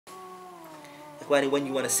Ikhwani, when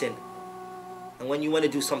you want to sin, and when you want to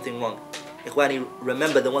do something wrong, Ikhwani,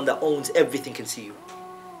 remember the one that owns everything can see you.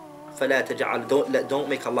 فَلَا تَجْعَلْ Don't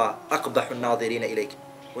make Allah أَقْبَحُ النَّاظِرِينَ إِلَيْكَ.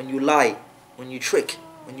 When you lie, when you trick,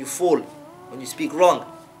 when you fall, when you speak wrong,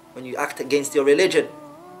 when you act against your religion,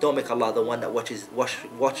 don't make Allah the one that watches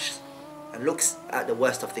and looks at the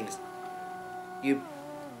worst of things. You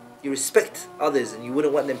respect others and you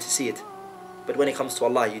wouldn't want them to see it, but when it comes to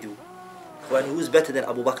Allah, you do. When who's better than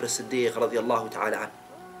Abu Bakr as-Siddiq radiyallahu ta'ala an?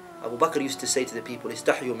 Abu Bakr used to say to the people,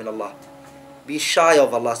 "Istahyu min Allah." Be shy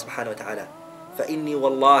of Allah subhanahu wa ta'ala. فَإِنِّي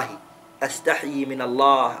وَاللَّهِ أَسْتَحْيِي مِنَ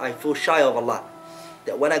اللَّهِ. I feel shy of Allah.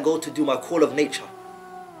 That when I go to do my call of nature,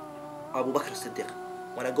 Abu Bakr as-Siddiq,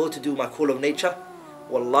 when I go to do my call of nature,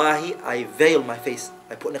 Wallahi, I veil my face.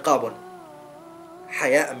 I put niqab on.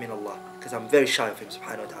 Haya'an min Allah. Because I'm very shy of him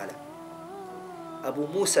subhanahu wa ta'ala. Abu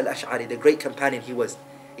Musa al-Ash'ari, the great companion he was,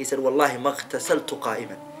 he said, Wallahi, maghtasaltu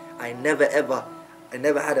qa'iman. I never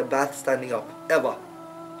had a bath standing up, ever.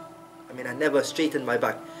 I mean, I never straightened my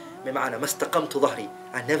back. بمعنى ما استقمت ظهري.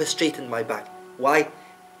 I never straightened my back. Why?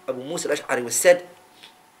 Abu Musa al-Ash'ari was said,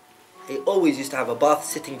 he always used to have a bath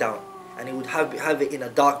sitting down, and he would have it in a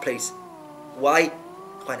dark place. Why?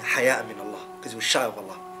 Haya'an min Allah. Because he was shy of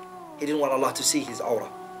Allah. He didn't want Allah to see his aura.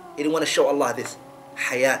 He didn't want to show Allah this.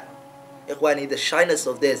 Haya. Ikhwani, the shyness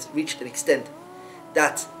of theirs reached an extent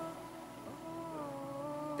that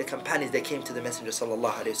the companions, they came to the Messenger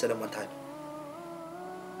sallallahu alayhi wa sallam one time,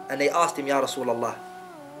 and they asked him, Ya Rasulullah,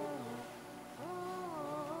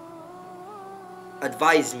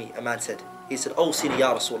 advise me, a man said. He said, Awsini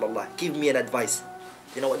Ya Rasulullah, give me an advice.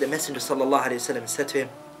 You know what the Messenger sallallahu alayhi wa sallam said to him?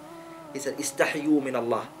 He said, Istahyu min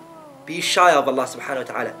Allah. Be shy of Allah subhanahu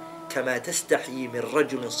wa ta'ala. Kama tastahyi min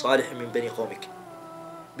rajulin salih min bani qawmik.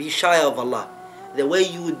 Be shy of Allah. The way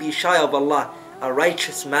you would be shy of Allah, a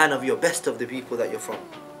righteous man of your best of the people that you're from.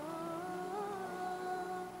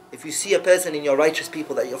 If you see a person in your righteous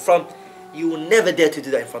people that you're from, you will never dare to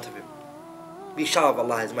do that in front of him. Be shy of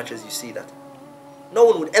Allah as much as you see that. No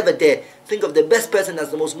one would ever dare think of the best person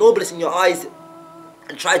as the most noblest in your eyes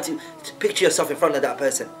and try to picture yourself in front of that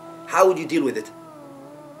person. How would you deal with it?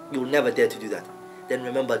 You will never dare to do that. Then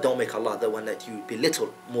remember, don't make Allah the one that you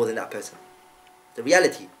belittle more than that person. The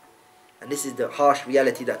reality. And this is the harsh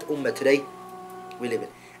reality that Ummah today we live in.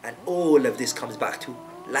 And all of this comes back to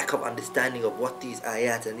lack of understanding of what these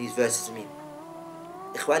ayat and these verses mean.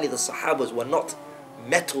 Ikhwani, the Sahabas were not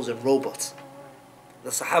metals and robots.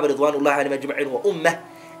 The Sahaba Ridwanullahi alayhim ajma'in wa Ummah,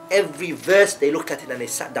 every verse they looked at it and they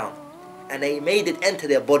sat down. And they made it enter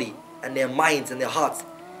their body and their minds and their hearts.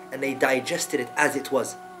 And they digested it as it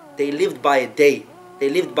was. They lived by it day. They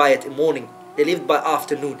lived by it in morning. They lived by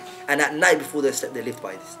afternoon. And at night before they slept, they lived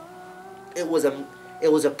by this. It was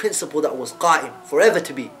a principle that was qa'im, forever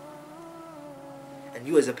to be. And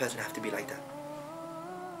you as a person have to be like that.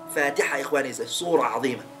 Fatiha, ikhwan, is a surah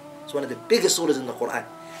azima. It's one of the biggest surahs in the Quran.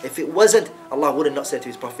 If it wasn't, Allah would have not said to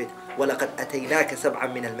his Prophet, وَلَقَدْ أَتَيْنَاكَ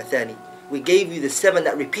سَبْعًا مِنَ الْمَثَانِ. We gave you the 7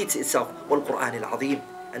 that repeats itself. وَالْقُرْآنِ الْعَظِيمِ.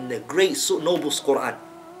 And the great noble Quran.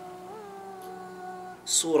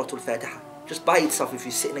 Surah Al-Fatiha. Just by itself, if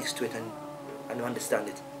you sit next to it and understand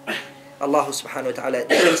it. Allah subhanahu wa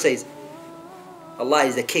ta'ala says, Allah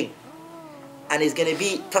is the king. And is going to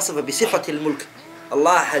be tasafa bi sifatil mulk.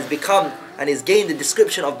 Allah has become and has gained the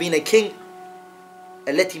description of being a king.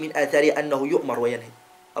 التي من آثاره أنه يؤمر وينهى.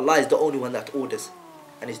 Allah is the only one that orders.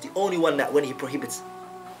 And is the only one that when He prohibits.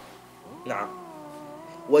 نعم.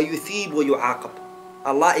 ويثيب ويعاقب.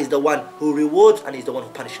 Allah is the one who rewards and is the one who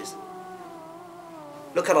punishes.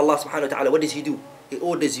 Look at Allah subhanahu wa ta'ala. What does He do? He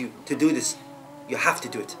orders you to do this. You have to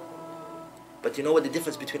do it. But you know what the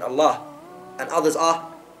difference between Allah and others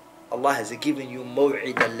are? Allah has given you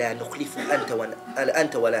موعدا لا نخلف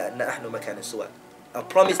أنت ولا نحن مكان السواء. A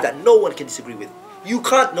promise that no one can disagree with. You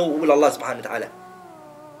can't know will Allah subhanahu wa ta'ala.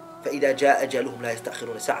 فإذا جاء أجلهم لا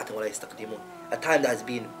يستأخرون ساعة ولا يستقدمون. A time that has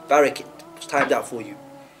been barricaded, timed out for you.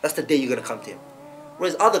 That's the day you're going to come to Him.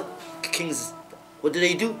 Whereas other kings, what do?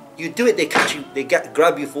 You do it, they catch you, they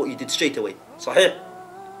grab you for what you did straight away. Sahih.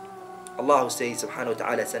 Allah says subhanahu wa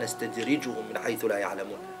ta'ala, سَنَسْتَدْرِجُهُمْ مِنْ حَيْثُ لَا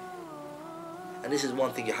يَعْلَمُونَ. And this is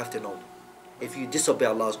one thing you have to know. If you disobey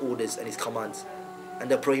Allah's orders and His commands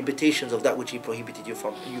and the prohibitions of that which He prohibited you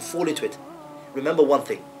from, and you fall into it, remember one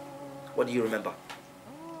thing. What do you remember?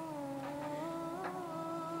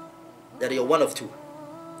 That you're one of two.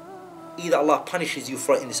 Either Allah punishes you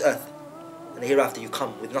for it in this earth, and hereafter you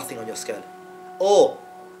come with nothing on your scale, or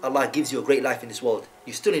Allah gives you a great life in this world.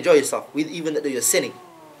 You still enjoy yourself, even though you're sinning.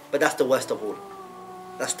 But that's the worst of all.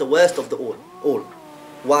 That's the worst of the all.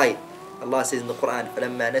 Why? Allah says in the Quran,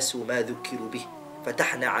 فَلَمَّا نَسُوا مَا ذُكِّرُوا بِهِ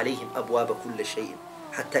فَتَحْنَا عَلَيْهِمْ أَبْوَابَ كُلِّ شَيْءٍ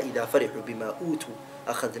حتى إذا فرحوا بما أوتوا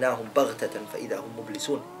أخذناهم بغتة فإذا هم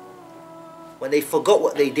مبلسون. When they forgot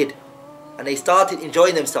what they did and they started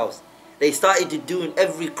enjoying themselves, they started doing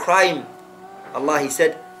every crime, Allah, He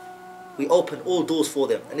said, we open all doors for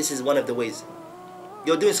them. And this is one of the ways.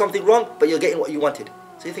 You're doing something wrong, but you're getting what you wanted.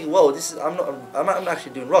 So you think, whoa, this is I'm not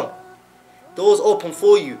actually doing wrong. Doors open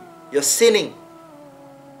for you. You're sinning.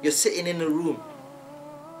 You're sitting in a room,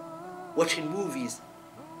 watching movies,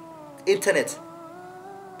 internet.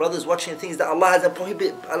 Brothers watching things that Allah hasn't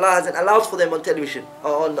prohibited, Allah hasn't allowed for them on television,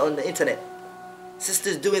 or on the internet.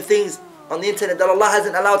 Sisters doing things on the internet that Allah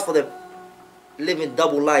hasn't allowed for them. Living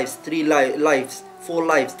double lives, 3 lives, 4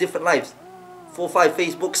 lives, different lives. 4 or 5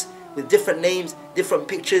 Facebooks with different names, different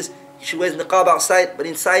pictures. She wears niqab outside, but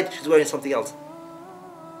inside she's wearing something else.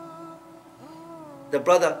 The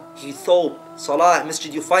brother, he thawb, salah,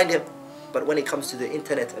 masjid, you find him. But when it comes to the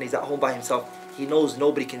internet and he's at home by himself, he knows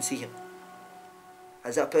nobody can see him.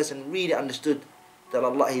 Has that person really understood that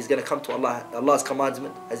Allah, he's going to come to Allah's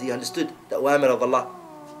commandment? Has he understood the awamir of Allah?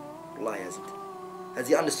 Allah hasn't. Has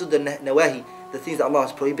he understood the nawahi, the things that Allah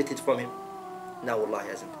has prohibited from him? No, Allah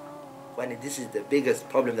hasn't. When this is the biggest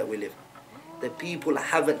problem that we live. The people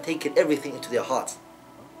haven't taken everything into their hearts.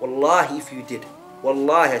 Wallahi, if you did,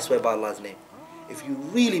 wallahi, I swear by Allah's name, if you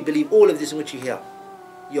really believe all of this in which you hear,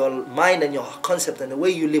 your mind and your concept and the way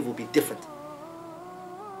you live will be different.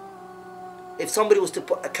 If somebody was to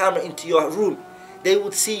put a camera into your room, they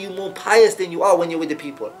would see you more pious than you are when you're with the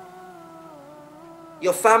people.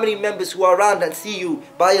 Your family members who are around and see you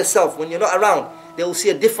by yourself, when you're not around, they will see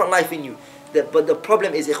a different life in you. But the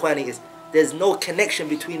problem is, ikhwani, is there's no connection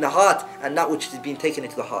between the heart and that which is being taken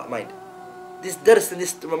into the heart mind. This dars and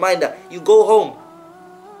this reminder, you go home,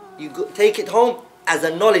 take it home as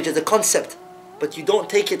a knowledge, as a concept, but you don't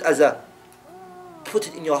take it as a, put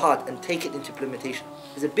it in your heart and take it into implementation.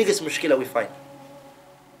 It's the biggest mushkila we find.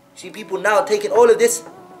 See, people now taking all of this,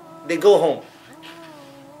 they go home.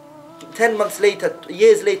 10 months later,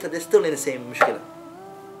 years later, they're still in the same mushkila.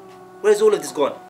 Where's all of this gone?